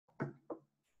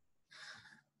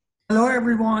Hello,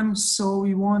 everyone. So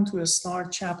we want to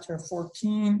start chapter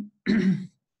 14.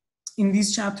 In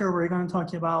this chapter, we're going to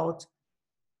talk about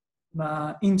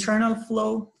internal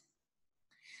flow.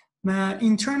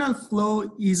 Internal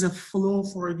flow is a flow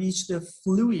for which the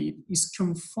fluid is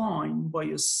confined by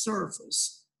a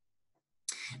surface.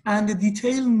 And the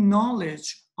detailed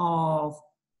knowledge of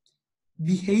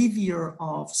behavior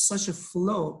of such a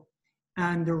flow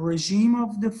and the regime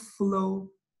of the flow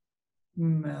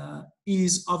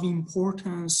is of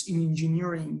importance in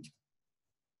engineering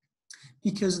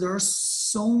because there are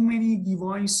so many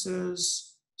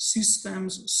devices,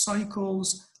 systems,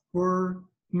 cycles,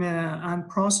 and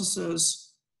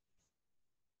processes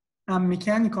and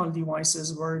mechanical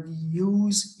devices where we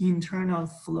use internal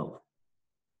flow.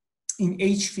 In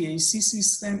HVAC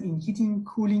system, in heating,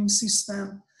 cooling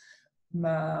system,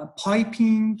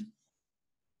 piping,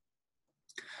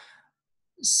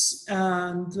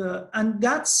 and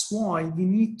that's why we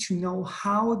need to know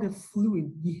how the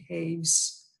fluid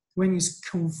behaves when it's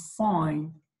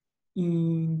confined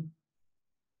in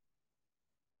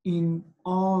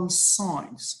all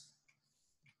sides.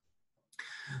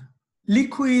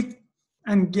 Liquid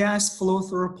and gas flow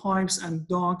through pipes and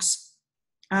ducts,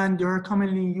 and they are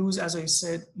commonly used, as I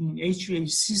said, in HVAC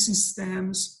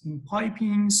systems, in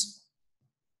pipings.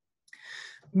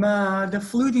 The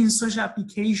fluid in such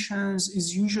applications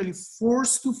is usually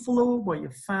forced to flow by a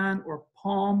fan or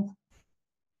pump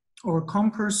or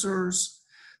compressors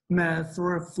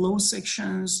through flow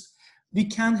sections. We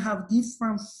can have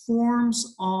different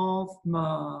forms of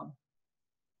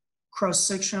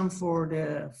cross-section for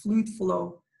the fluid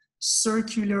flow: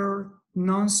 circular,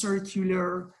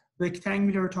 non-circular,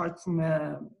 rectangular type from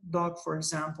a duct, for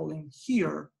example, in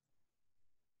here.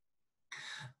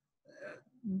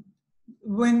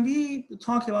 When we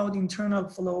talk about internal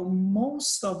flow,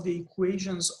 most of the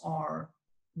equations are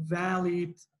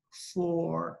valid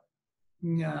for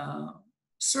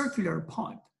circular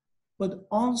pipe, but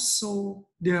also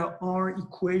there are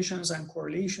equations and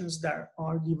correlations that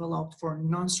are developed for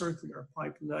non-circular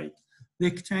pipe, like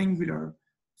rectangular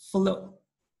flow.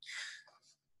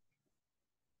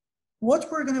 What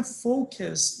we're going to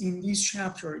focus in this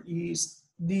chapter is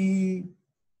the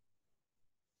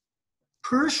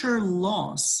pressure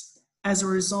loss as a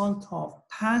result of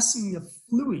passing a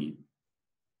fluid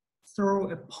through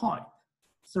a pipe,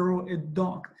 through a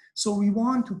duct. So we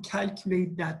want to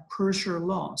calculate that pressure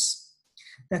loss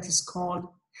that is called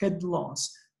head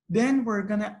loss. Then we're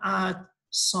gonna add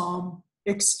some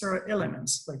extra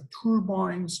elements like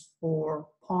turbines or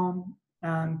pump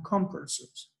and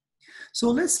compressors.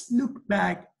 So let's look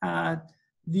back at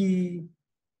the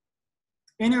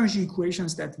energy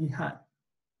equations that we had.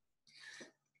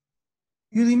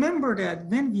 You remember that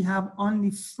when we have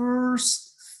only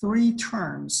first three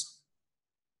terms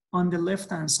on the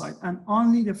left-hand side and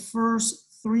only the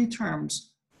first three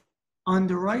terms on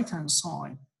the right-hand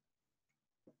side,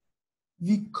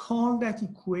 we call that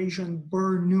equation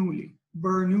Bernoulli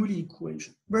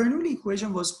equation. Bernoulli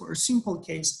equation was for a simple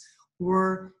case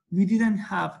where we didn't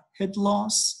have head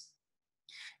loss,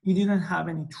 we didn't have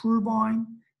any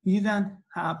turbine, we didn't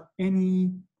have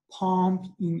any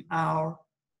pump in our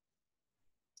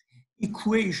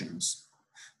equations.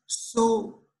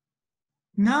 So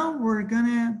now we're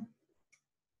gonna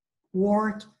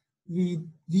work with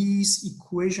this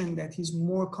equation that is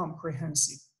more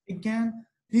comprehensive. Again,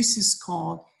 this is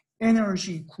called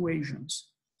energy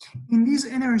equations. In these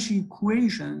energy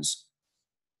equations,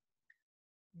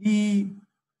 the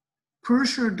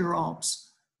pressure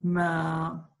drops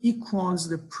equals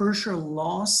the pressure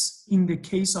loss in the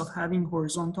case of having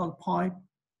horizontal pipe,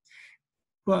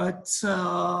 but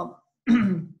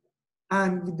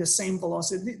and with the same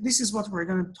velocity. This is what we're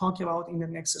going to talk about in the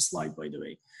next slide, by the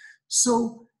way.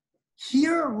 So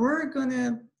here we're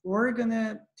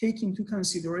gonna take into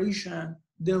consideration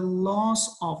the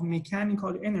loss of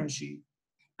mechanical energy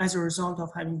as a result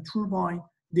of having turbine,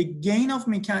 the gain of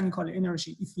mechanical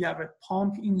energy if you have a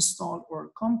pump installed or a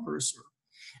compressor,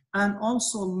 and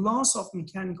also loss of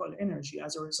mechanical energy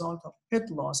as a result of head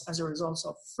loss, as a result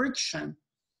of friction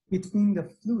between the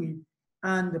fluid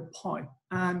and the pipe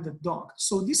and the duct.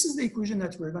 So this is the equation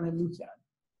that we're going to look at.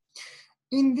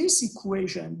 In this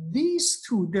equation, these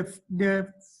two,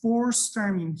 the force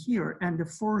term in here and the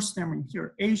force term in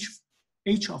here, H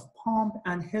of pump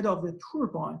and head of the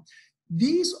turbine,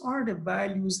 these are the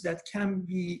values that can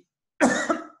be,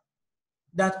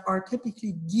 that are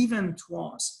typically given to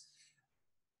us,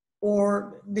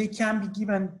 or they can be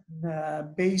given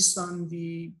based on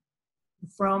the,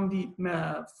 for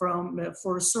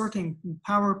a certain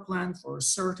power plant, for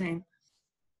certain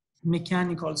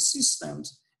mechanical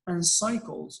systems and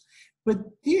cycles. But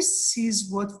this is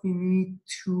what we need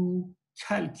to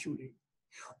calculate.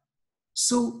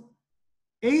 So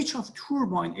H of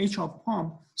turbine, H of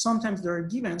pump, sometimes they're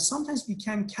given, sometimes we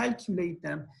can calculate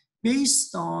them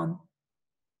based on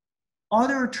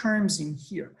other terms in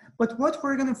here. But what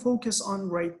we're gonna focus on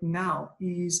right now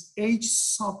is H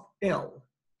sub L,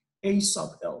 H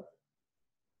sub L.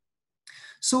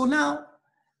 So now,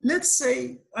 let's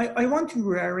say I want to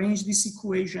rearrange this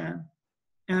equation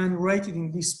and write it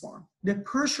in this form. The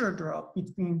pressure drop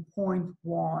between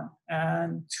 0.1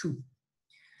 and 2.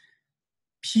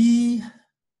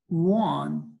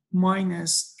 P1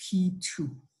 minus P2,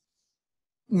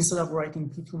 instead of writing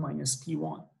P2 minus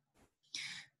P1.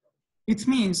 It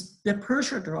means the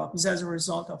pressure drop is as a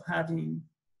result of having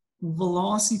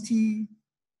velocity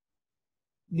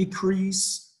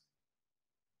decrease,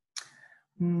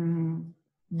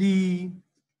 the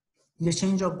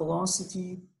change of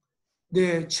velocity,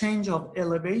 the change of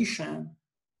elevation,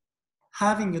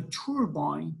 having a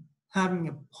turbine, having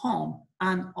a pump,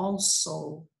 and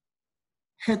also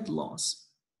head loss.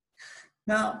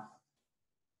 Now,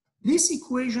 this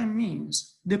equation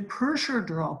means the pressure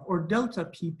drop, or delta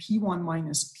P, P1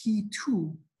 minus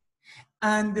P2,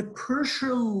 and the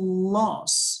pressure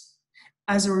loss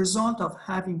as a result of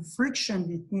having friction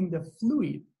between the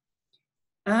fluid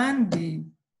and the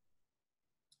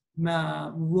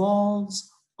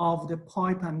walls of the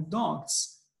pipe and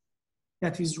ducts,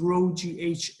 that is rho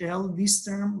GHL, this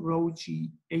term, rho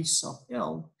G H sub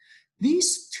L.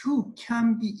 These two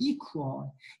can be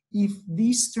equal if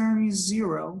this term is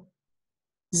 0,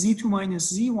 Z2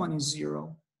 minus Z1 is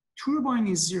 0, turbine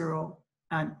is 0,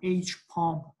 and H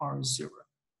pump are 0.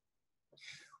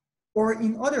 Or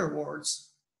in other words,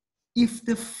 if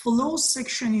the flow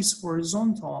section is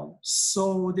horizontal,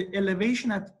 so the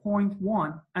elevation at point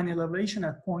 1 and elevation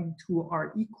at point 2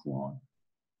 are equal,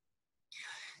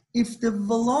 if the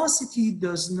velocity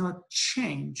does not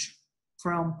change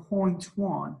from point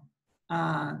 1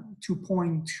 to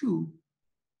point 2,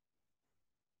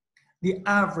 the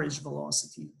average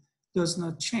velocity does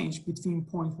not change between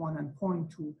point 1 and point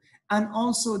 2. And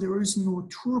also there is no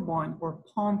turbine or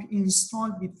pump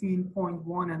installed between point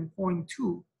 1 and point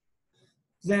 2.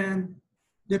 Then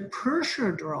the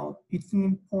pressure drop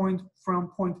between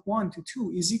from point 1 to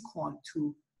 2 is equal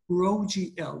to rho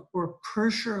GL, or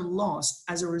pressure loss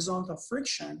as a result of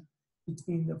friction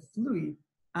between the fluid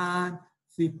and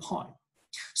the pipe.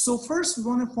 So first we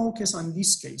want to focus on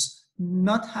this case,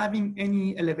 not having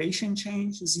any elevation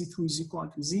change, Z2 is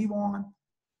equal to Z1,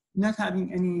 not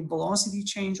having any velocity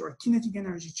change or kinetic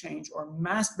energy change or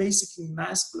basically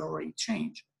mass flow rate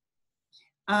change,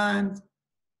 and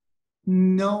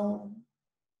no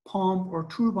pump or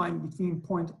turbine between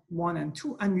point 1 and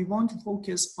 2, and we want to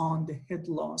focus on the head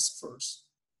loss first.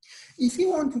 If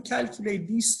you want to calculate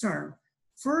this term,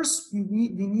 first we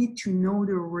need to know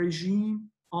the regime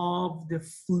of the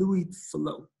fluid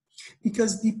flow,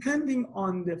 because depending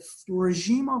on the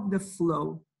regime of the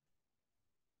flow,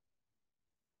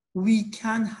 we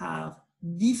can have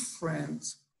different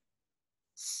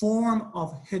form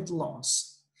of head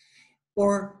loss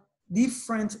or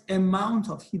different amount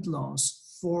of heat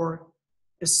loss for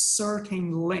a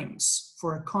certain length,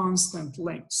 for a constant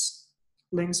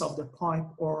length of the pipe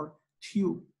or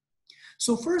tube.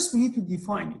 So first we need to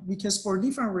define it, because for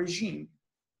different regime,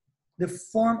 the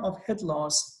form of head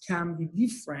loss can be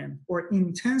different, or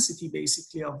intensity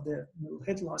basically of the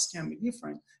head loss can be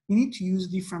different. We need to use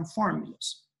different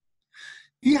formulas.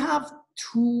 We have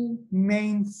two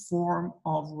main forms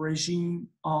of regime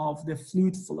of the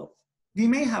fluid flow. We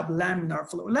may have laminar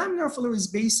flow. Laminar flow is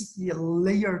basically a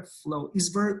layered flow, it's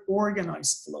very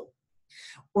organized flow,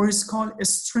 or it's called a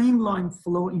streamlined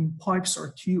flow in pipes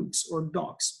or tubes or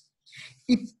ducts.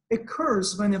 It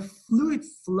occurs when a fluid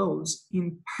flows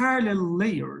in parallel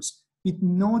layers with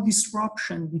no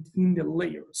disruption between the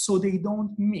layers, so they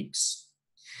don't mix.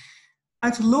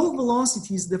 At low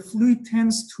velocities, the fluid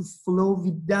tends to flow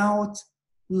without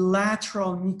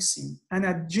lateral mixing, and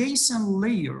adjacent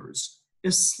layers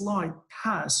slide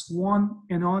past one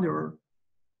another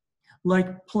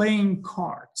like playing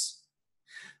cards.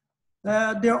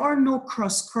 There are no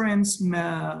cross currents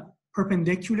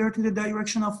perpendicular to the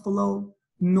direction of flow,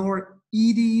 nor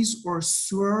eddies or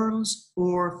swirls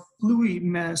or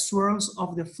swirls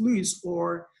of the fluids,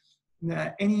 or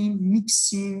any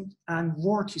mixing and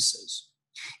vortices.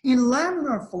 In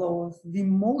laminar flow, the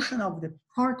motion of the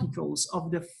particles of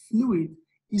the fluid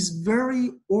is very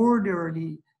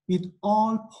orderly, with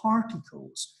all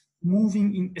particles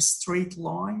moving in straight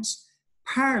lines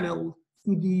parallel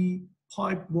to the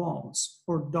pipe walls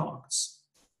or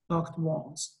duct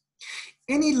walls.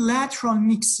 Any lateral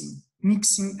mixing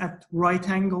mixing at right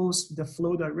angles, the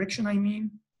flow direction I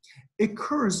mean,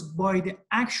 occurs by the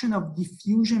action of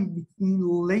diffusion between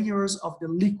layers of the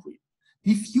liquid.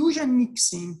 Diffusion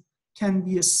mixing can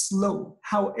be slow.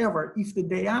 However, if the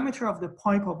diameter of the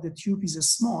pipe of the tube is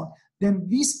small, then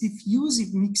this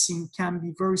diffusive mixing can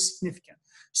be very significant.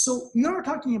 So we are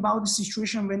talking about the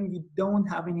situation when we don't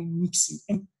have any mixing,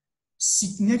 any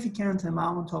significant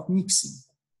amount of mixing,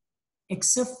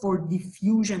 except for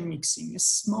diffusion mixing, a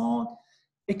small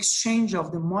exchange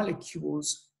of the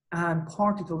molecules and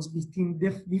particles between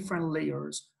different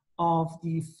layers of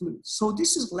the fluid. So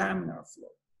this is laminar flow.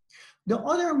 The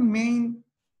other main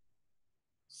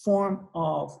form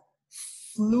of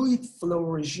fluid flow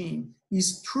regime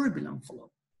is turbulent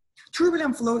flow.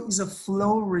 Turbulent flow is a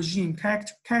flow regime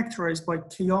characterized by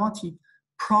chaotic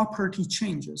property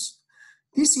changes.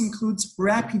 This includes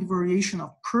rapid variation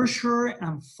of pressure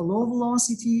and flow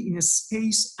velocity in a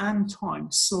space and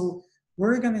time. So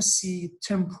we're going to see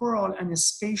temporal and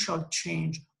spatial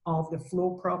change of the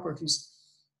flow properties,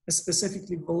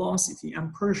 specifically velocity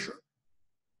and pressure.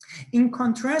 In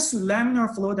contrast to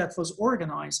laminar flow that was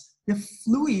organized, the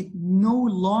fluid no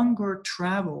longer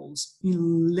travels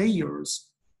in layers,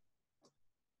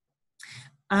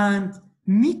 and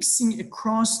mixing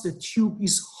across the tube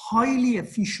is highly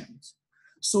efficient.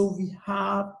 So we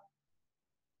have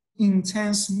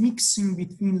intense mixing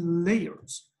between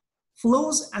layers.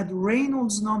 Flows at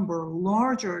Reynolds number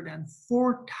larger than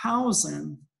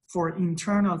 4,000 for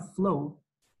internal flow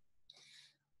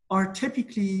are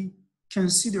typically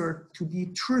considered to be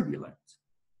turbulent,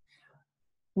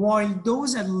 while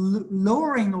those at low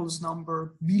Reynolds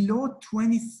number below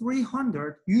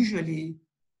 2,300 usually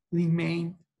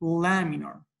remain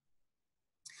laminar.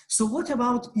 So what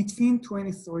about between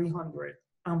 2,300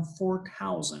 and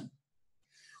 4,000?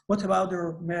 What about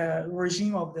the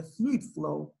regime of the fluid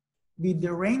flow with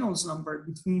the Reynolds number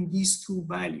between these two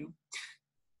values?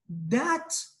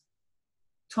 That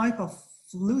type of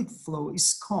fluid flow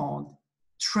is called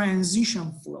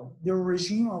transition flow. The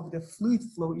regime of the fluid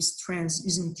flow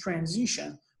is in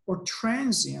transition or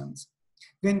transient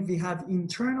when we have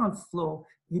internal flow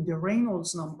with the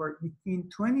Reynolds number between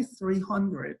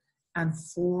 2,300 and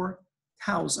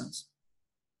 4,000.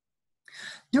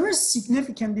 There is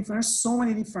significant difference, so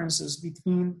many differences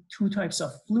between two types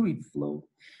of fluid flow.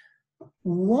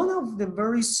 One of the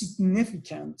very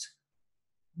significant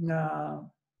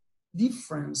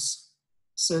differences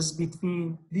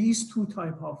between these two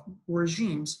types of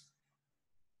regimes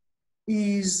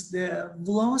is the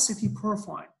velocity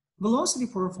profile. Velocity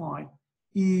profile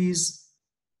is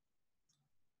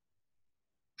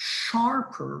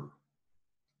sharper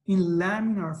in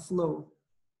laminar flow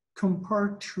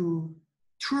compared to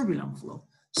turbulent flow.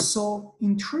 So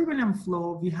in turbulent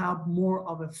flow, we have more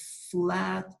of a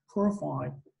flat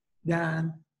profile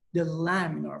than the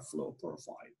laminar flow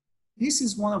profile. This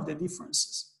is one of the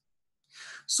differences.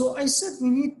 So I said we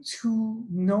need to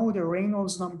know the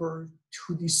Reynolds number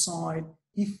to decide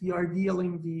if we are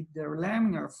dealing with the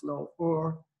laminar flow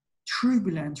or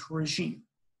turbulent regime.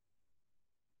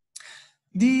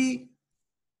 The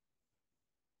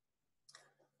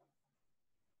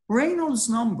Reynolds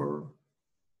number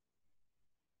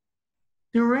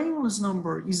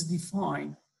is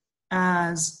defined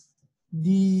as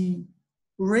the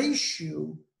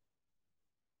ratio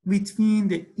between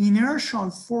the inertial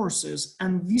forces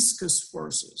and viscous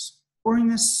forces, or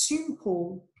in a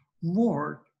simple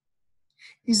word,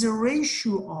 is a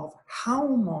ratio of how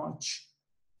much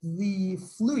the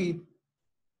fluid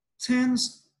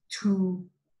tends to,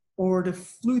 or the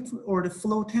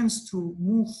flow tends to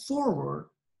move forward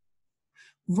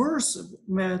versus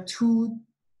to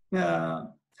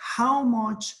how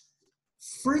much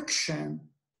friction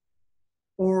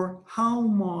or how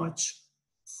much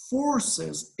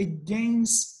forces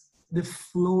against the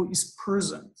flow is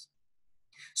present.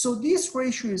 So this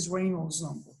ratio is Reynolds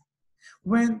number.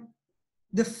 When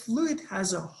the fluid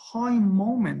has a high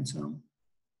momentum,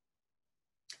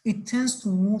 it tends to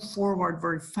move forward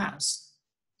very fast,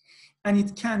 and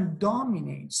it can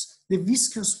dominate the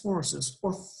viscous forces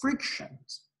or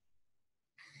frictions.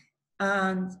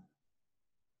 And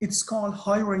it's called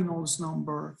high Reynolds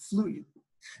number fluid.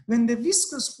 When the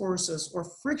viscous forces or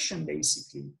friction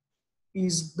basically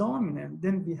is dominant,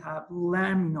 then we have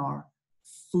laminar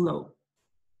flow.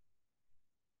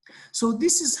 So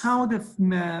this is how the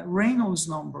Reynolds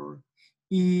number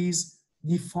is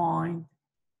defined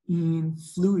in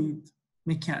fluid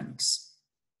mechanics.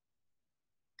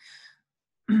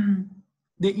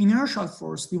 The inertial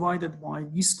force divided by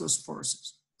viscous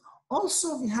forces.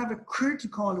 Also, we have a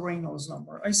critical Reynolds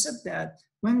number. I said that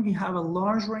when we have a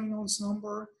large Reynolds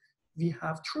number, we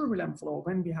have turbulent flow.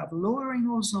 When we have lower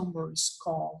Reynolds number, it's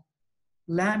called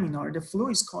laminar. The flow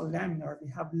is called laminar. We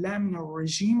have laminar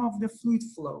regime of the fluid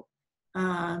flow,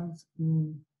 and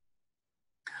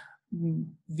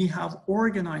we have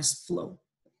organized flow.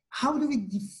 How do we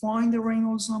define the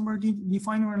Reynolds number?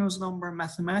 Define Reynolds number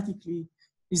mathematically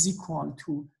is equal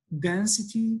to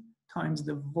density times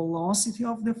the velocity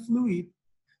of the fluid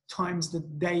times the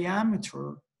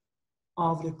diameter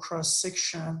of the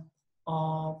cross-section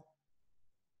of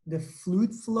the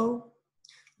fluid flow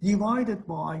divided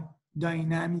by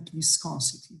dynamic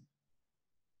viscosity,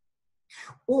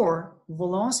 or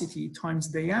velocity times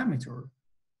diameter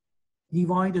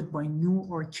divided by nu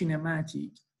or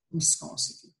kinematic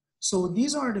viscosity. So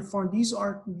these two are the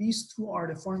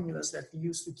formulas that we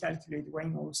use to calculate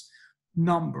Reynolds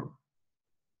number.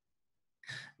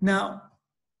 Now,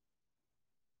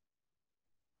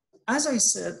 as I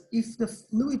said, if the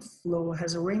fluid flow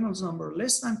has a Reynolds number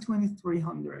less than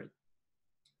 2300,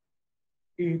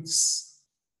 it's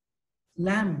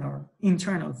laminar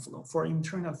internal flow. For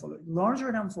internal flow,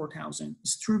 larger than 4000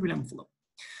 is turbulent flow.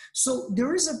 So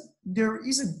there is a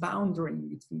boundary in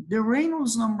between. The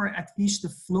Reynolds number at which the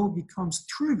flow becomes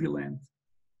turbulent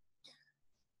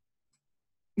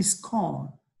is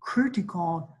called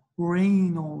critical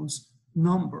Reynolds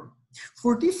number.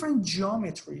 For different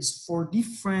geometries, for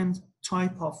different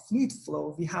type of fluid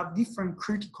flow, we have different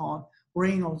critical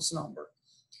Reynolds number.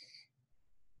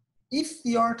 If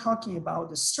we are talking about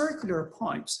the circular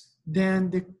pipes,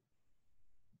 then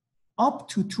up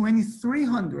to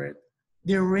 2300,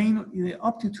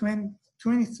 up to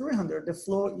 2300, the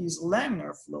flow is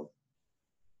laminar flow.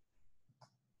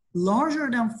 Larger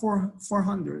than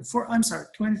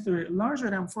 23, larger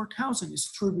than 4000 is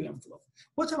turbulent flow.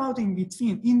 What about in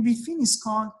between? In between is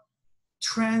called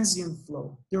transient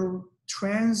flow, the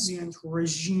transient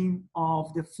regime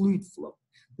of the fluid flow,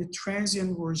 the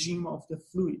transient regime of the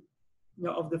fluid,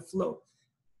 of the flow.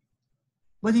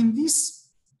 But in this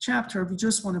chapter, we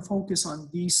just want to focus on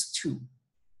these two,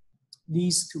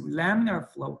 laminar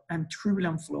flow and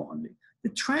turbulent flow only. The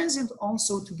transient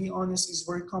also, to be honest, is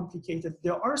very complicated.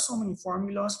 There are so many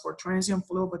formulas for transient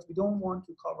flow, but we don't want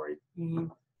to cover it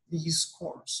in this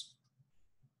course.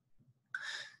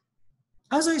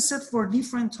 As I said, for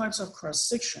different types of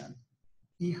cross-section,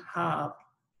 we have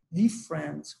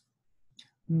different,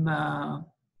 the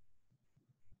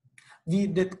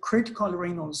critical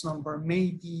Reynolds number may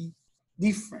be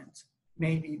different,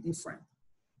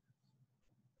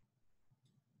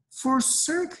 For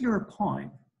circular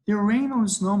pipe, the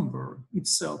Reynolds number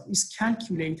itself is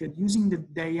calculated using the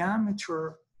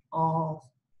diameter of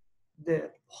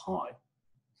the pipe.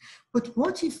 But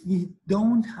what if we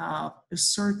don't have a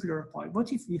circular pipe?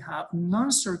 What if we have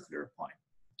non-circular pipe?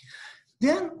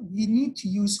 Then we need to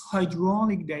use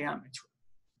hydraulic diameter.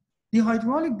 The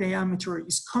hydraulic diameter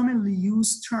is commonly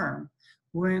used term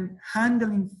when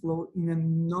handling flow in a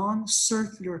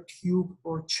non-circular tube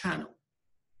or channel.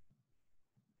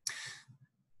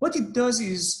 What it does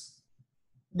is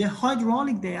the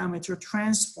hydraulic diameter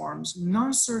transforms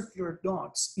non-circular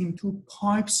ducts into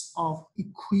pipes of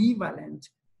equivalent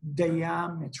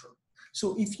diameter.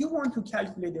 So if you want to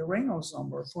calculate the Reynolds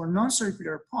number for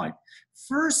non-circular pipe,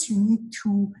 first you need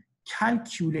to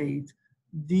calculate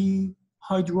the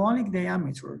hydraulic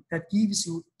diameter that gives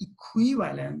you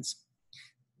equivalent,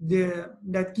 the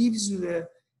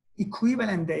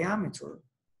equivalent diameter.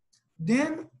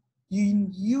 Then you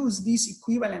use this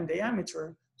equivalent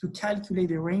diameter to calculate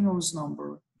the Reynolds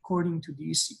number according to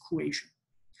this equation.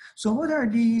 So what are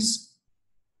these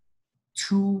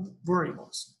two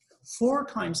variables? 4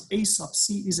 times A sub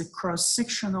C is a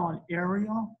cross-sectional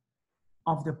area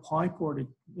of the pipe or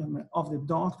of the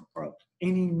duct or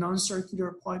any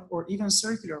non-circular pipe or even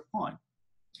circular pipe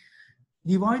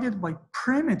divided by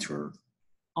perimeter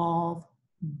of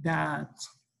that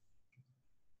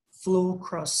flow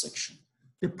cross-section,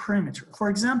 the perimeter. For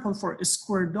example, for a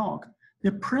square duct,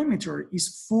 the perimeter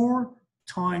is 4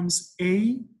 times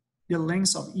A, the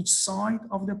length of each side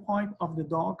of the pipe of the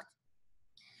duct,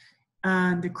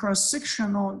 and the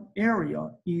cross-sectional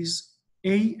area is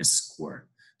A squared.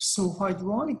 So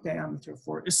hydraulic diameter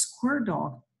for a square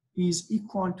duct is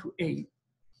equal to A,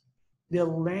 the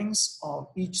length of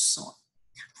each side.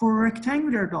 For a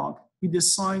rectangular duct with the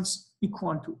sides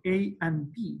equal to A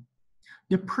and B,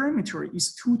 the perimeter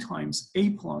is 2 times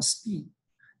A plus B.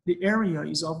 The area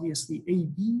is obviously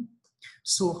AB.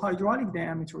 So hydraulic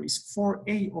diameter is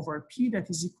 4A over P, that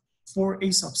is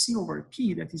 4A sub C over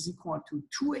P, that is equal to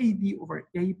 2AB over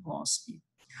A plus B.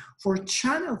 For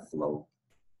channel flow,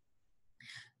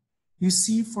 you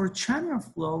see for channel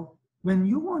flow, when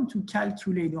you want to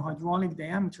calculate the hydraulic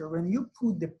diameter, when you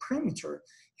put the perimeter,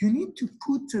 you need to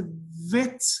put the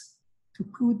width,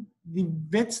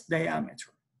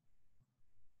 diameter.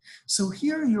 So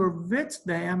here your width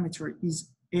diameter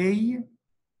is A,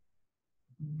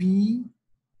 B,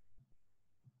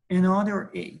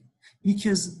 another A,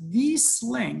 because these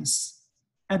lengths,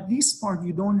 at this part,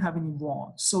 you don't have any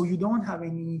wall. So you don't have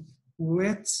any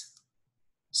width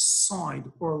side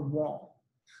or wall.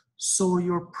 So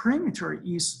your perimeter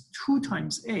is 2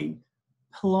 times A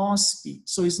plus B.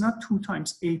 So it's not 2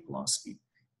 times A plus B.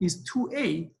 It's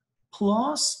 2A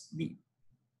plus B.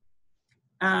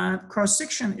 And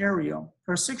cross-sectional area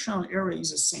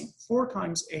is the same, 4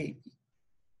 times AB.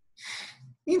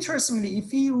 Interestingly,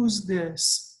 if we use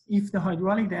this, if the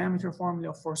hydraulic diameter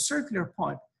formula for circular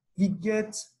pipe, we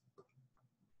get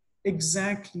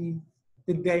exactly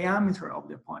the diameter of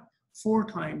the pipe, 4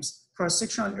 times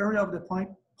cross-sectional area of the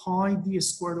pipe, pi d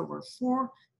squared over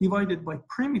 4, divided by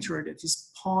perimeter, that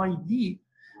is pi d.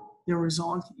 The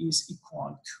result is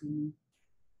equal to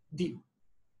d.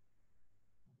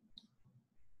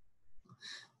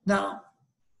 Now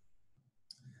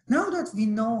that we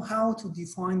know how to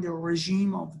define the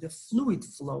regime of the fluid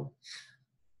flow,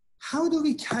 how do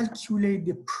we calculate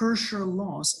the pressure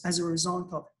loss as a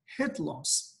result of head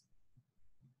loss?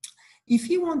 If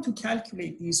you want to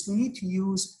calculate this, we need to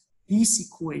use this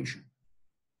equation.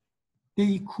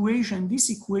 This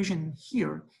equation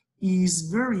here is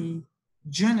very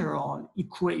general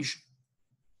equation.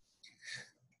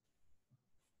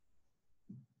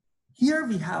 Here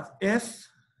we have F,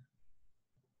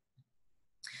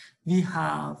 we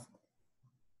have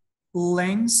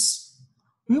length.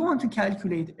 We want to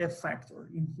calculate F factor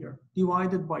in here,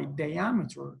 divided by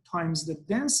diameter times the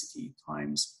density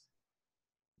times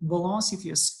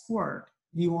velocity squared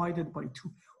divided by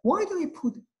 2. Why do we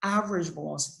put average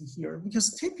velocity here?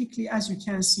 Because typically, as you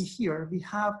can see here, we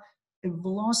have a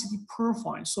velocity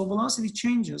profile. So velocity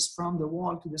changes from the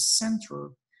wall to the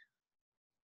center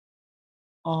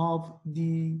of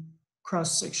the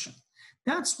cross section.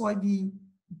 That's why we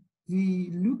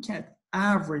look at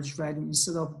average value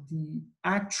instead of the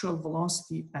actual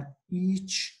velocity at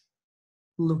each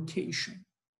location.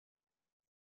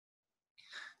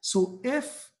 So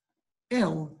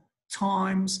FL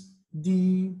times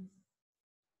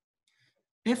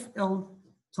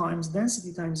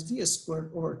density times d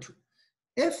squared over 2.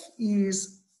 F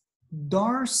is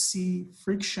Darcy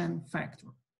friction factor.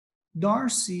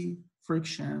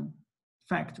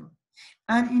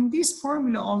 And in this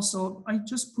formula also, I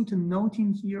just put a note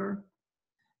in here.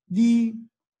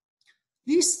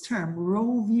 This term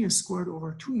rho v squared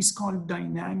over 2 is called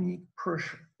dynamic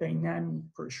pressure.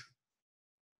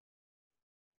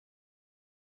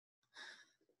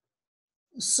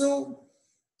 So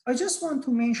I just want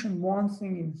to mention one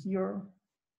thing in here.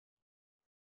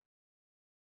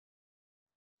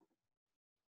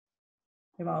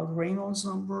 About Reynolds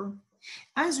number.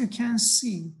 As you can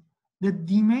see, the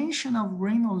dimension of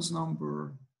Reynolds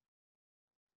number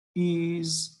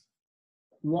is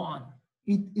 1.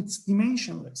 It's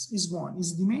dimensionless, is 1,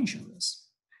 is dimensionless.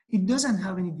 It doesn't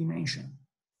have any dimension.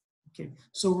 Okay,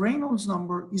 so Reynolds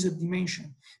number is a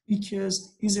dimension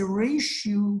because it's a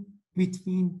ratio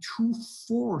between two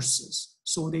forces.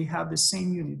 So they have the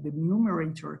same unit, the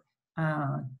numerator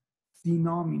and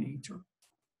denominator.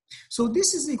 So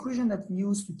this is the equation that we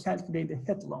use to calculate the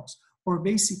head loss, or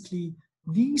basically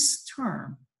this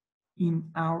term in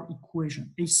our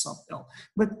equation, H sub L.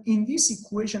 But in this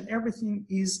equation, everything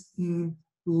is in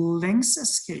length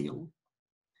scale.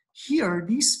 Here,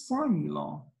 this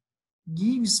formula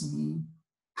gives me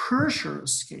pressure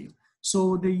scale.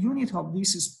 So the unit of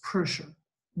this is pressure.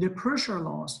 The pressure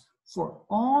loss for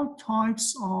all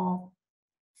types of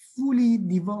fully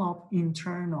developed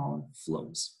internal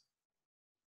flows.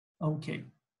 Okay.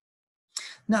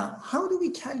 Now, how do we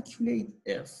calculate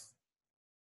F?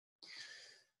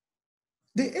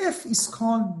 The F is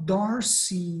called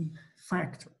Darcy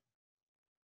factor.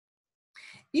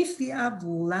 If we have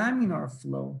laminar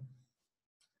flow,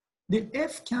 the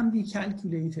F can be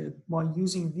calculated by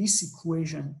using this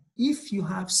equation if you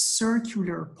have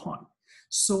circular pipe.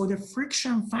 So the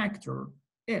friction factor,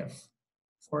 F,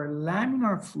 for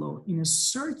laminar flow in a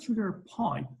circular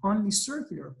pipe, only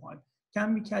circular pipe,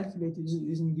 can be calculated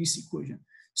using this equation,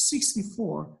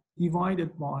 64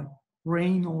 divided by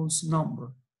Reynolds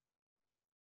number.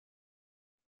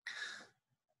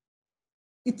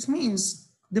 It means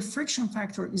the friction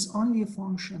factor is only a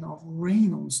function of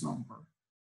Reynolds number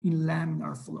in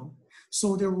laminar flow.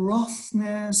 So the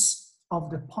roughness of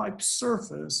the pipe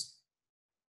surface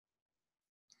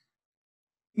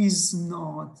is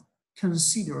not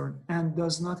considered and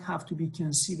does not have to be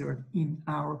considered in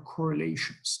our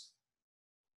correlations.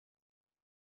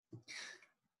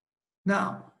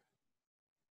 Now,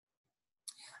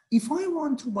 if I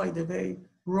want to, by the way,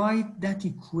 write that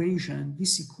equation,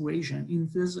 this equation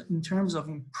in terms of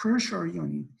pressure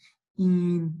unit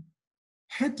in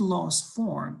head loss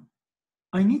form,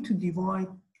 I need to divide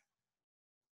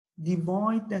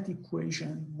that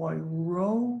equation by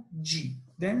rho g,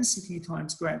 density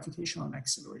times gravitational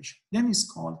acceleration. Then it's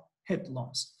called head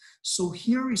loss. So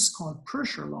here is called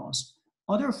pressure loss.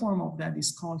 Other form of that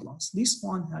is called loss. This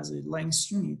one has a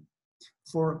length unit.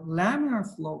 For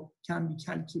laminar flow can be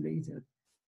calculated.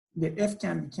 The F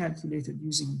can be calculated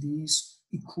using these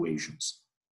equations.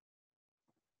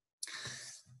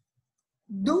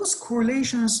 Those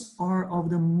correlations are of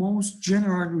the most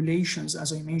general relations,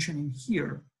 as I mentioned in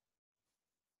here,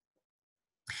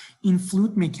 in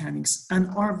fluid mechanics, and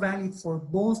are valid for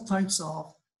both types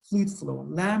of fluid flow,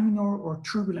 laminar or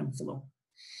turbulent flow.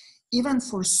 Even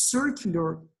for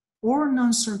circular or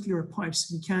non-circular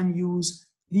pipes, we can use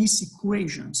these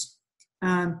equations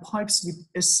and pipes with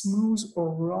a smooth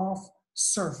or rough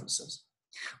surfaces.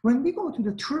 When we go to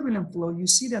the turbulent flow, you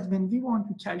see that when we want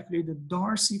to calculate the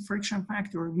Darcy friction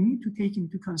factor, we need to take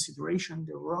into consideration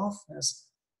the roughness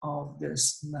of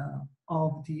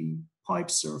the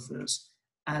pipe surface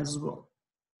as well.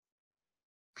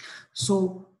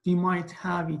 So we might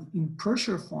have it in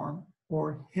pressure form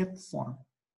or head form.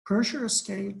 Pressure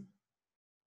scale,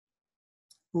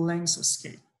 length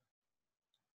scale.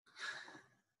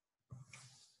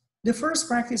 The first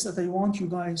practice that I want you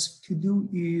guys to do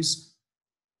is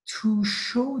to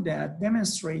show that,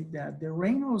 demonstrate that the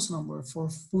Reynolds number for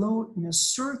flow in a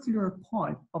circular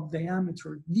pipe of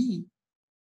diameter d,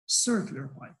 circular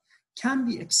pipe, can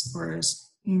be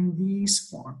expressed in this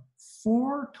form: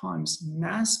 4 times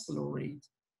mass flow rate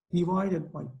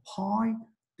divided by pi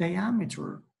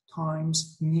diameter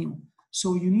times mu.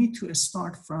 So you need to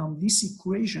start from this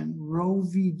equation, rho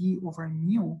Vd over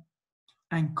mu,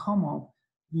 and come up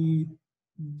with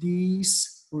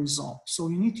this result. So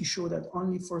you need to show that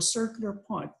only for circular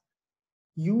pipe,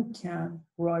 you can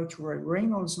write your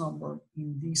Reynolds number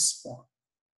in this form.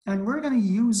 And we're going to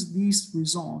use this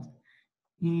result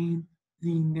in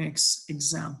the next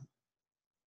example.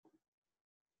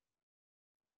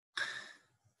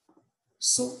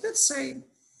 So let's say,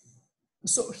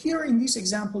 so here in this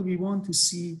example, we want to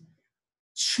see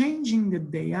changing the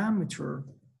diameter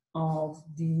of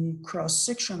the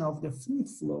cross-section of the fluid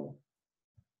flow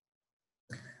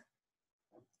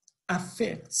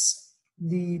affects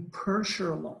the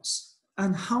pressure loss,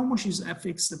 and how much it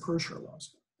affects the pressure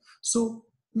loss. So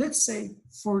let's say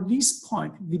for this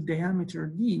pipe with diameter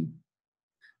D,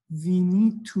 we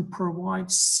need to provide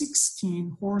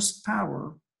 16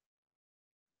 horsepower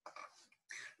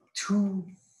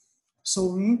so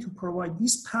we need to provide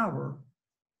this power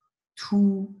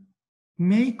to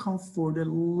make up for the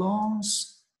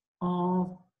loss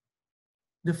of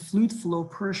the fluid flow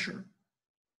pressure.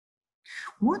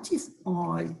 What if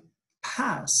I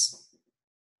pass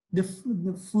the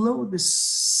flow, the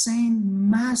same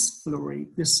mass flow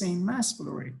rate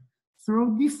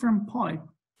through different pipe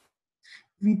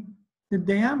with the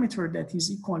diameter that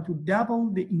is equal to double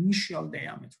the initial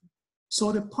diameter?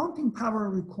 So the pumping power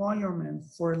requirement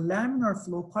for a laminar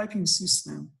flow piping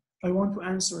system, I want to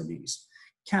answer this,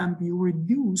 can be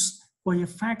reduced by a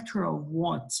factor of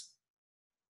what?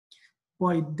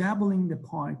 By doubling the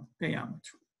pipe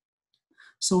diameter.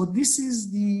 So this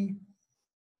is the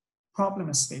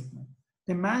problem statement.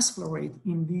 The mass flow rate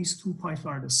in these two pipes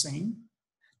are the same.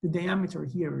 The diameter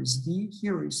here is D,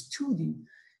 here is 2D.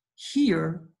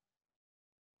 Here,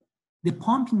 the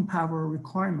pumping power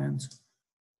requirement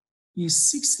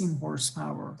is 16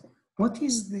 horsepower. What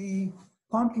is the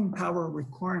pumping power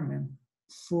requirement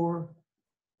for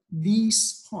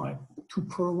this pipe to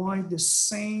provide the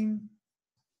same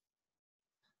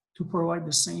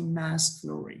mass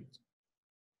flow rate?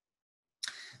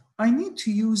 I need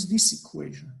to use this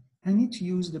equation. I need to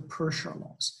use the pressure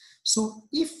loss. So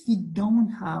if we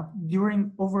don't have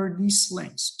over this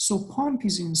length, so pump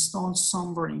is installed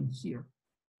somewhere in here,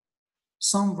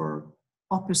 somewhere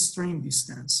upstream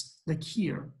distance, like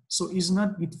here. So it's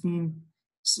not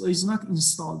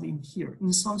installed in here,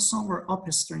 installed somewhere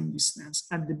upstream distance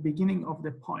at the beginning of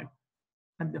the pipe,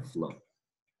 at the flow.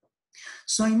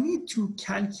 So I need to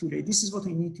calculate, this is what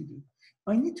I need to do.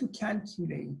 I need to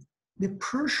calculate the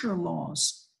pressure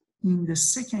loss in the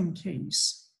second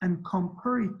case and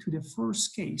compare it to the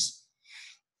first case.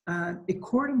 And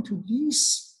according to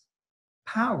this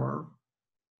power,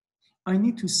 I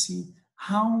need to see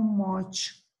how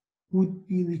much would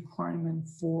be requirement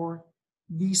for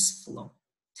this flow.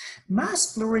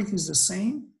 Mass flow rate is the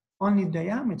same, only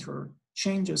diameter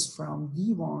changes from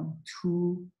D1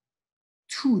 to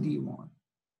 2D1.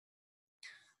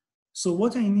 So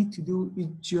what I need to do is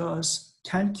just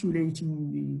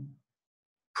calculating the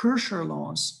pressure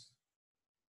loss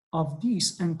of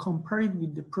this and compare it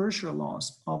with the pressure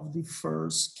loss of the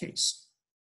first case.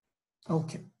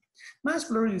 Okay, mass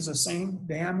flow rate is the same,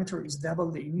 diameter is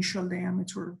double the initial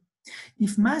diameter.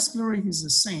 If mass flow rate is the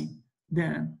same,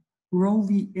 then rho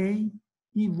VA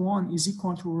E1 is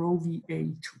equal to rho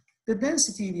VA2. The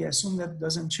density, we assume that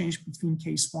doesn't change between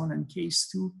case 1 and case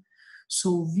 2.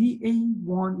 So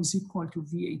VA1 is equal to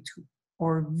VA2,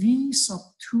 or V sub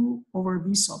 2 over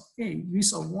V sub A, V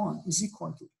sub 1 is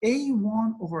equal to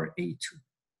A1 over A2.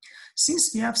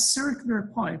 Since we have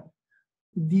circular pipe,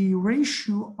 the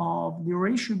ratio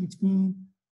between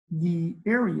the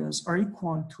areas are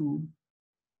equal to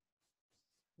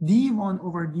D1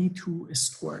 over D2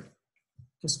 squared,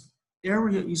 because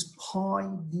area is pi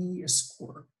D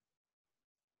squared.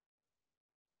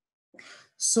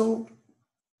 So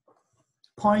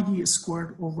pi D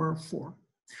squared over 4.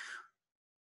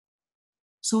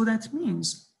 So that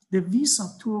means the V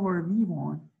sub 2 over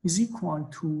V1 is equal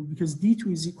to, because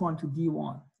D2 is equal to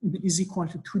D1, is equal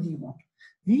to 2D1.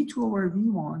 V2 over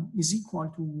V1 is equal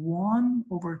to 1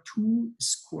 over 2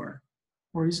 squared,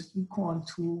 or is equal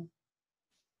to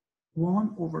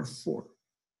 1 over 4.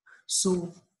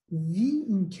 So V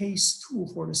in case 2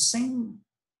 for the same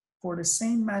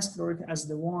mass flow rate as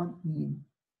the one in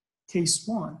case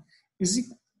 1 is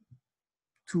equal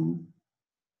to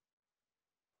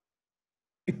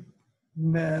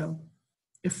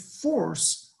a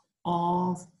force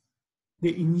of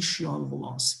the initial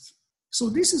velocity. So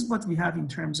this is what we have in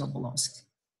terms of velocity.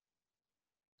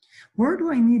 Where do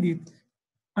I need it?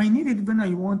 I need it when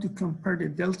I want to compare the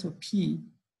delta P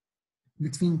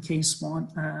between case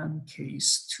 1 and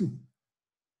case 2.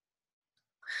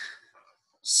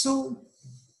 So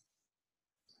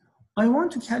I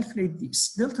want to calculate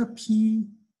this, delta P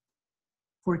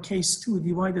for case 2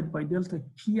 divided by delta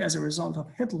P as a result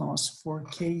of head loss for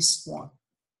case 1.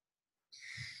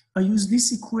 I use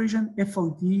this equation,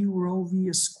 FLD rho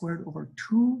V squared over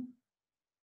 2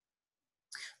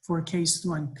 for case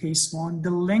 2 and case 1.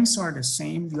 The lengths are the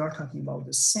same. We are talking about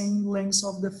the same lengths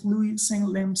of the fluid, same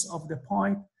lengths of the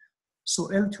pipe. So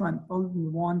L2 and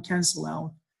L1 cancel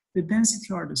out. The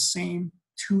density are the same,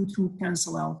 2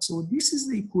 cancel out. So this is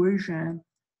the equation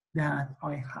that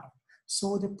I have.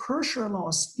 So the pressure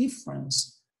loss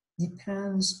difference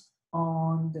depends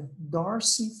on the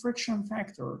Darcy friction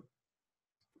factor,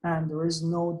 and there is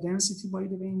no density by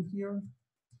the way in here.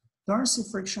 Darcy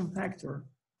friction factor,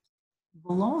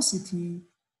 velocity,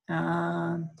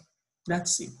 and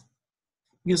that's it.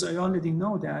 Because I already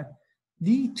know that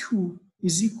V2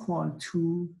 is equal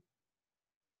to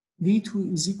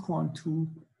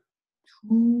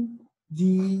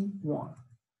 2D1.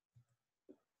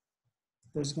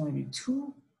 There's going to be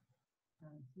 2,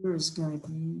 and here is going to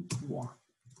be 1.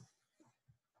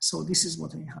 So this is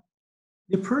what I have.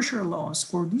 The pressure loss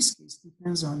for this case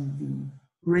depends on the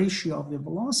ratio of the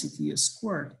velocity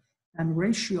squared and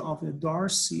ratio of the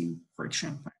Darcy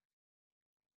friction factor.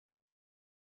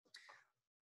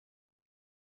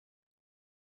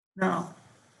 Now,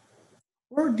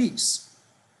 for this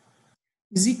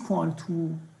is equal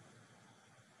to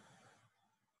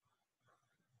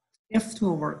F2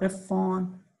 over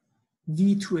F1,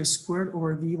 V2 squared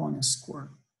over V1 squared.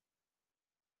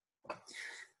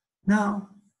 Now,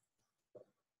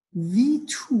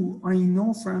 V2, I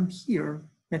know from here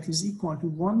that is equal to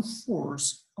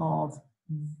 1/4 of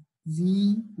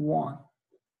V1.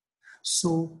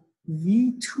 So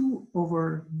V2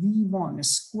 over V1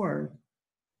 squared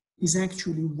is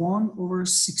actually 1 over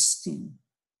 16.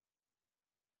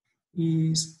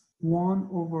 Is 1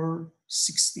 over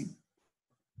 16.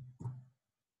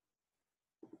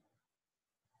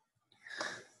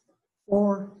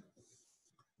 Or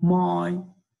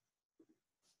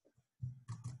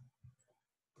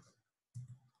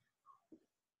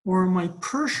my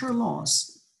pressure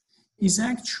loss is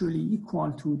actually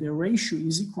equal to, the ratio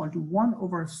is equal to 1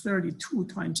 over 32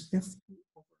 times F2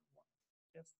 over 1,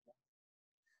 F1.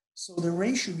 So the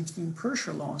ratio between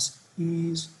pressure loss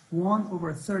is 1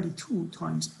 over 32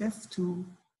 times F2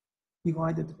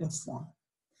 divided F1.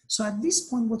 So at this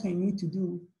point, what I need to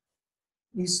do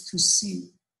is to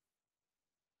see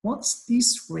what's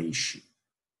this ratio,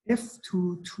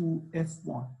 F2 to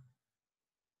F1.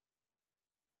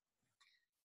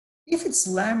 If it's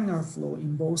laminar flow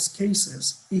in both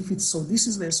cases, so this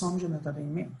is the assumption that I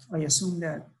make. I assume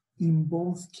that in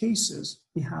both cases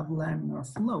we have laminar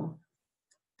flow,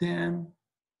 then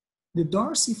The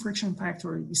Darcy friction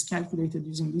factor is calculated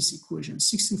using this equation,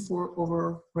 64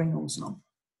 over Reynolds number.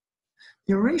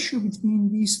 The ratio between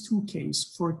these two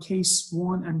cases, for case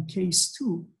 1 and case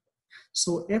 2,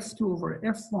 so F2 over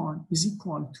F1 is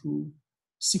equal to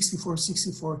 64,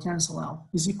 64 cancel out,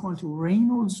 is equal to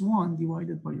Reynolds 1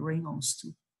 divided by Reynolds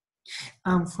 2.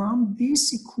 And from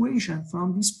this equation,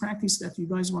 from this practice that you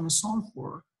guys want to solve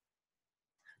for,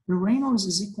 the Reynolds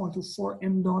is equal to 4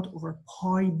 m dot over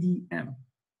pi dm.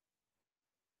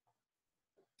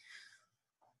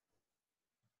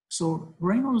 So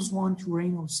Reynolds 1 to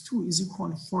Reynolds 2 is equal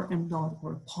to 4 m dot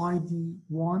over pi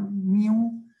d1 mu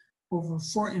over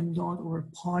 4 m dot over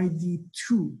pi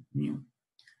d2 mu.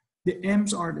 The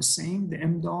m's are the same, the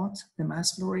m dot, the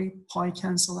mass flow rate, pi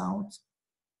cancel out,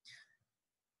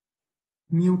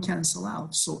 mu cancel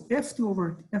out. So F2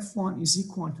 over F1 is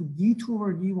equal to D2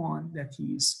 over D1, that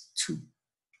is 2.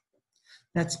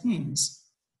 That means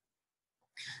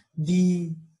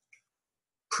the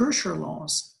pressure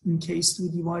loss in case 2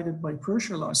 divided by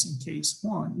pressure loss in case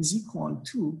 1 is equal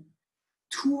to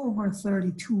 2 over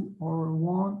 32 or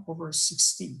 1 over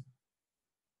 16.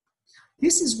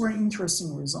 This is a very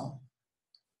interesting result.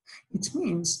 It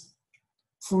means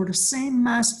for the same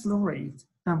mass flow rate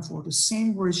and for the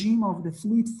same regime of the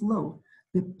fluid flow,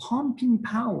 the pumping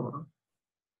power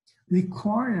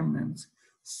requirement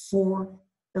for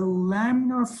a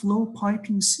laminar flow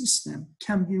piping system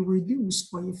can be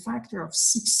reduced by a factor of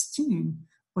 16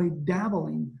 by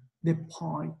doubling the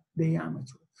pipe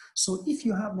diameter. So if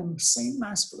you have the same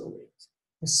mass flow rate,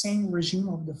 the same regime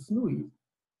of the fluid,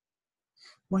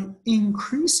 by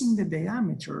increasing the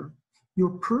diameter, your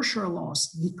pressure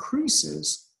loss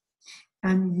decreases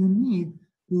and you need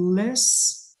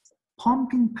less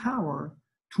pumping power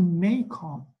to make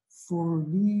up for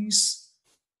this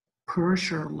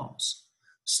pressure loss.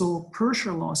 So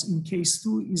pressure loss in case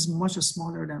 2 is much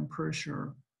smaller than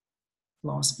pressure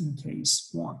loss in case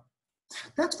 1.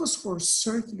 That was for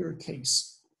circular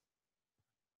case.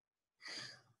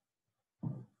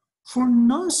 For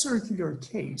non-circular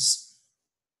case,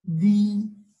 the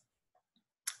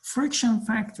friction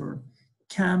factor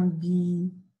can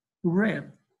be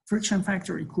read, friction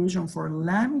factor equation for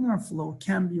laminar flow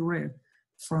can be read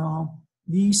from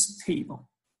this table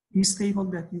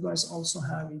that you guys also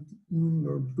have it in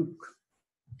your book.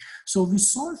 So we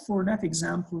solve for that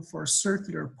example for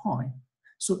circular pipe.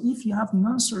 So if you have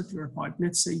non-circular pipe,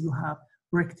 let's say you have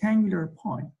rectangular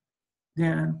pipe,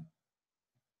 then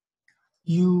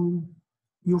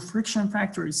your friction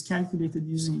factor is calculated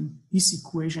using this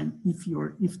equation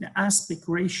if the aspect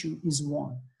ratio is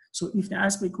 1. So if the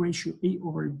aspect ratio A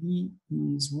over B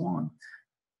is 1,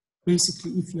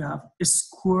 basically if you have a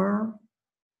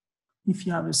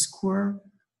square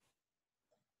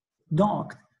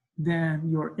duct, then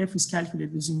your F is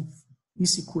calculated using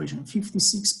this equation,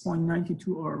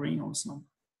 56.92 or Reynolds number.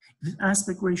 If the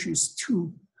aspect ratio is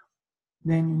 2,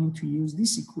 then you need to use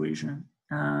this equation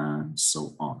and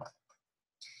so on.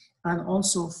 And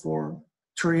also for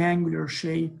triangular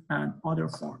shape and other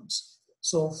forms.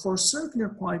 So for circular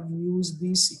pipe, we use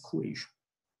this equation.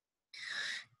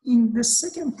 In the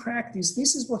second practice,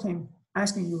 this is what I'm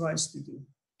asking you guys to do.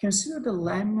 Consider the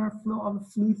laminar flow of a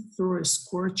fluid through a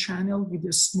square channel with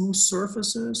the smooth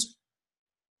surfaces.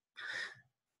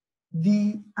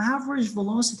 The average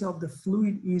velocity of the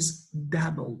fluid is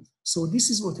doubled. So this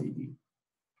is what I did.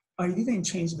 I didn't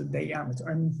change the diameter.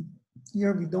 I mean,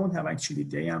 here we don't have actually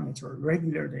diameter,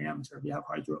 regular diameter. We have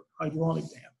hydraulic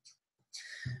diameter.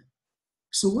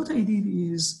 So what I did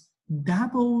is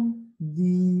double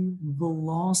the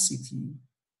velocity.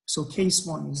 So case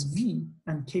 1 is V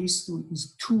and case 2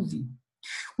 is 2V.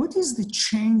 What is the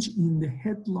change in the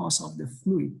head loss of the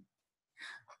fluid?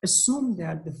 Assume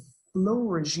that the flow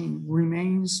regime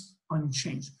remains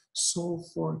unchanged. So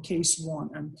for case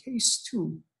 1 and case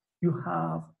 2, you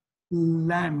have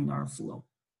laminar flow.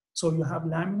 So you have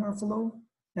laminar flow,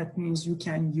 that means you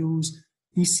can use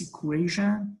this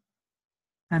equation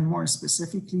and more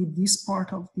specifically this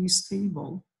part of this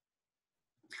table.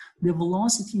 The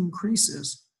velocity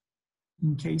increases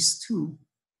in case 2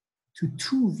 to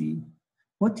 2V.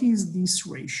 What is this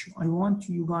ratio? I want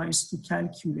you guys to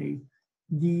calculate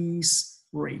this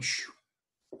ratio.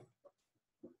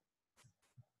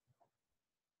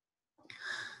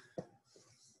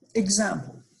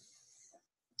 Example.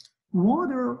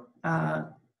 Water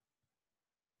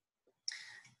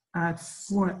at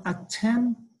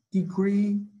 10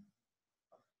 degrees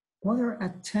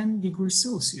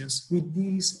Celsius with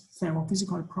these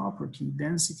thermophysical property,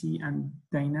 density and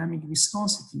dynamic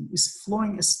viscosity, is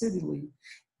flowing steadily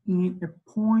in a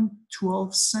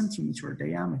 0.12 centimeter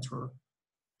diameter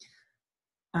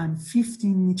and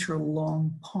 15 meter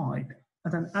long pipe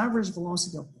at an average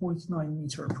velocity of 0.9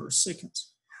 meter per second.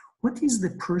 What is the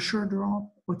pressure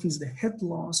drop? What is the head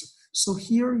loss? So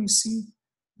here you see,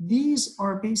 these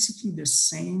are basically the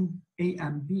same A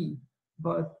and B,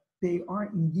 but they are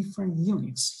in different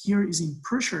units. Here is in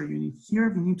pressure unit. Here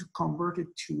we need to convert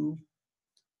it to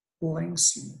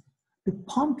length unit. The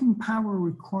pumping power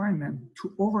requirement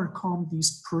to overcome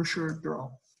this pressure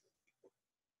drop.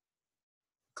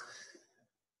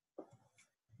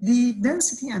 The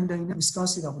density and dynamic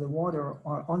viscosity of the water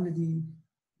are already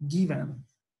given.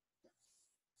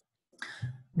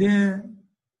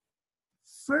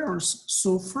 First,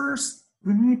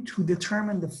 we need to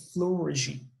determine the flow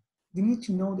regime. We need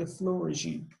to know the flow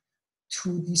regime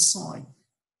to decide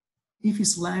if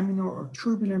it's laminar or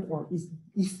turbulent, or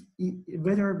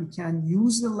whether we can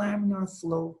use the laminar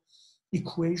flow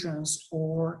equations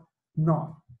or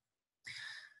not.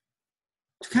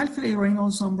 To calculate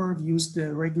Reynolds number, we use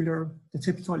the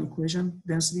typical equation,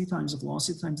 density times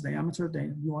velocity times diameter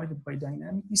divided by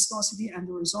dynamic viscosity, and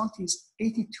the result is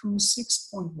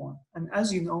 82.6.1. And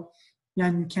as you know,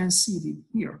 and you can see it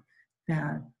here,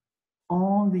 that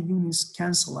all the units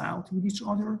cancel out with each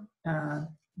other, and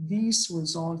this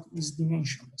result is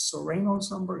dimensionless. So Reynolds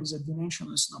number is a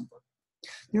dimensionless number.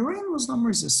 The Reynolds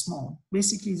number is small,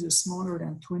 basically it's smaller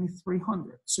than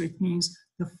 2300. So it means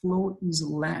the flow is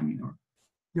laminar.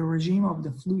 The regime of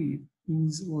the fluid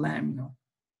is laminar.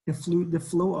 The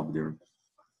flow of the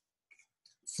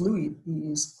fluid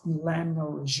is in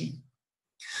laminar regime.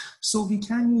 So we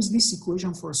can use this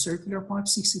equation for a circular pipe,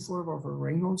 64 over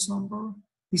Reynolds number.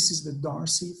 This is the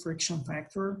Darcy friction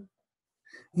factor.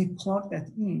 We plug that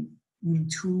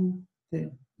into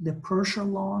the pressure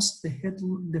loss,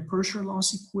 the pressure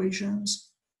loss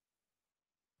equations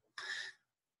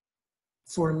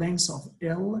for lengths of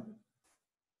L.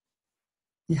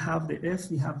 We have the F,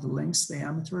 we have the length,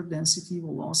 diameter, density,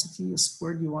 velocity,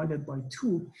 squared divided by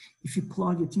 2. If you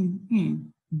plug it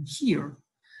in here,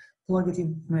 plug it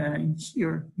in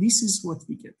here, this is what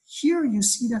we get. Here you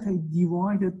see that I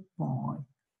divided by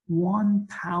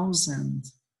 1000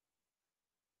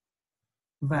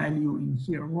 value in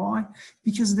here. Why?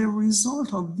 Because the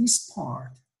result of this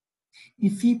part,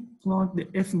 if we plug the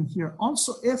F in here,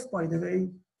 also F, by the way,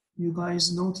 you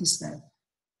guys notice that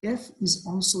F is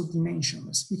also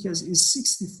dimensionless because it's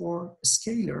 64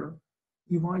 scalar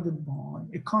divided by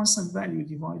a constant value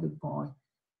divided by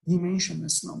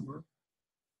dimensionless number.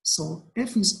 So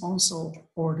F is also,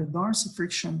 or the Darcy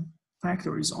friction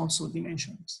factor is also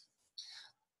dimensionless.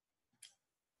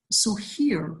 So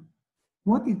here,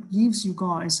 what it gives you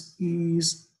guys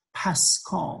is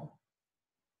Pascal.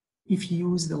 If you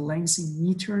use the length in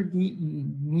meter, D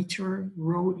in meter,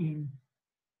 rho in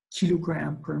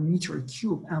kilogram per meter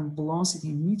cube, and velocity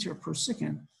in meter per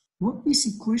second, what this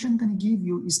equation can give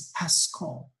you is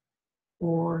Pascal,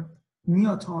 or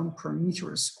Newton per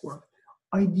meter squared.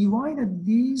 I divided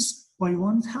these by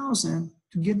 1000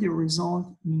 to get the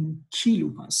result in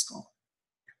kilopascal.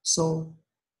 So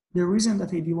the reason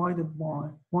that I divided by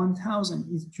 1000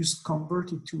 is just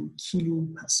converted to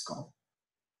kilopascal.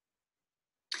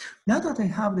 Now that I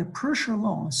have the pressure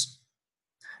loss,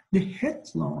 the head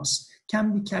loss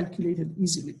can be calculated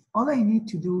easily. All I need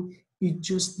to do is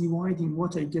just dividing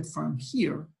what I get from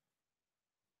here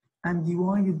and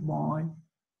divide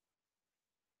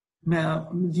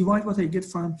what I get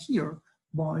from here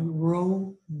by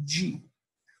rho G.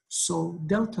 So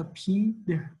delta P,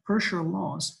 the pressure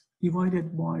loss,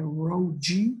 divided by rho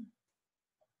G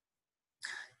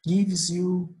gives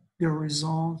you the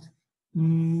result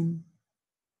in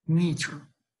meter.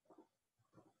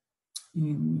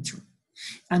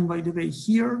 And by the way,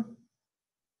 here,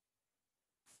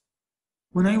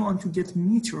 when I want to get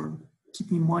meter,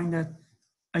 keep in mind that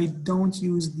I don't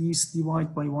use this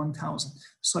divide by 1000.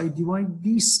 So I divide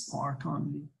this part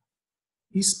only,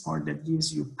 this part that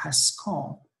gives you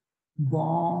Pascal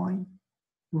by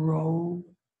rho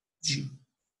G,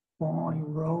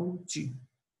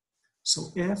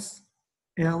 So F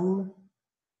L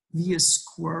V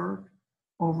squared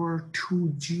over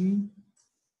 2G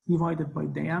divided by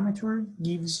diameter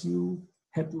gives you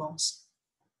head loss.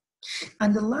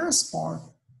 And the last part,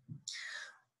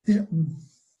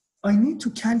 I need to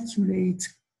calculate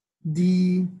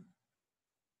the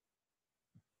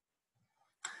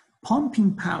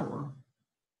pumping power.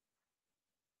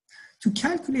 To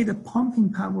calculate the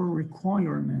pumping power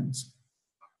requirements,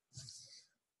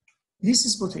 this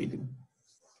is what I do.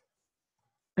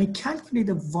 I calculate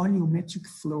the volumetric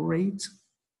flow rate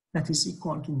that is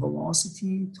equal to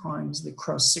velocity times the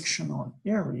cross-sectional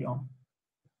area.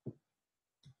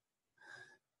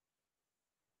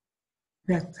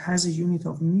 that has a unit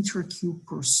of meter cube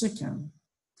per second,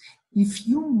 if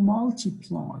you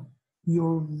multiply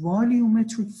your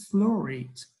volumetric flow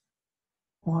rate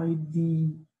by the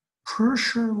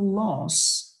pressure loss,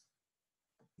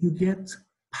 you get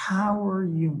power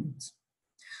unit.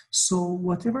 So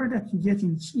whatever that you get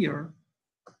in here,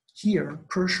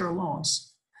 pressure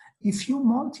loss, if you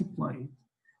multiply it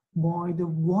by the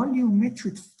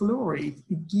volumetric flow rate,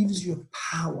 it gives you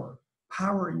power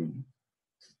unit.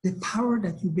 The power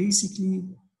that you basically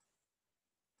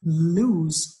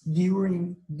lose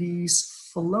during this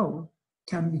flow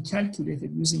can be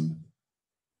calculated using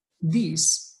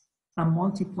this and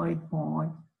multiplied by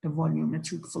the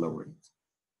volumetric flow rate.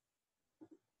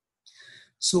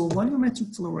 So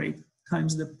volumetric flow rate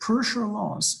times the pressure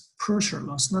loss,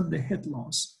 not the head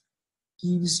loss,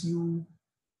 gives you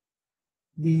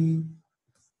the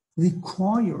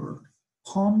required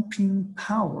pumping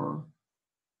power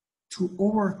to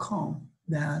overcome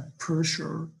that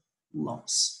pressure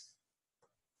loss.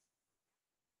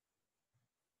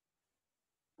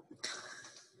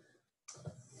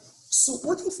 So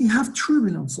what if we have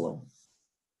turbulent flow?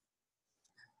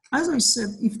 As I said,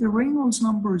 if the Reynolds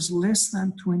number is less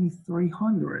than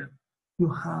 2300, you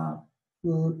have,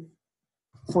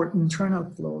 for internal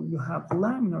flow, you have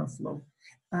laminar flow.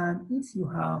 And if you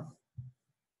have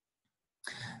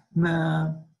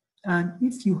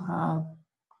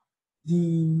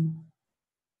the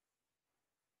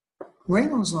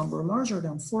Reynolds number larger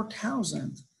than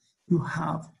 4000, you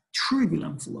have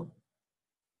turbulent flow.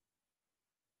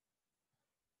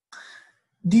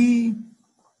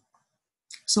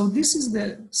 So this is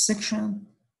the section,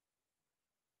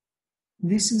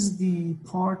 this is the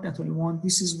part that I want,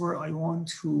 this is where I want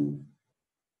to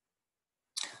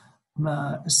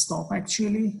stop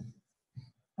actually,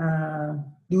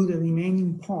 do the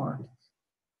remaining part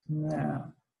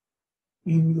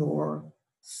in your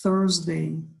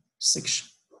Thursday section.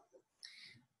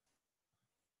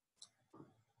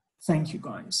 Thank you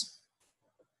guys.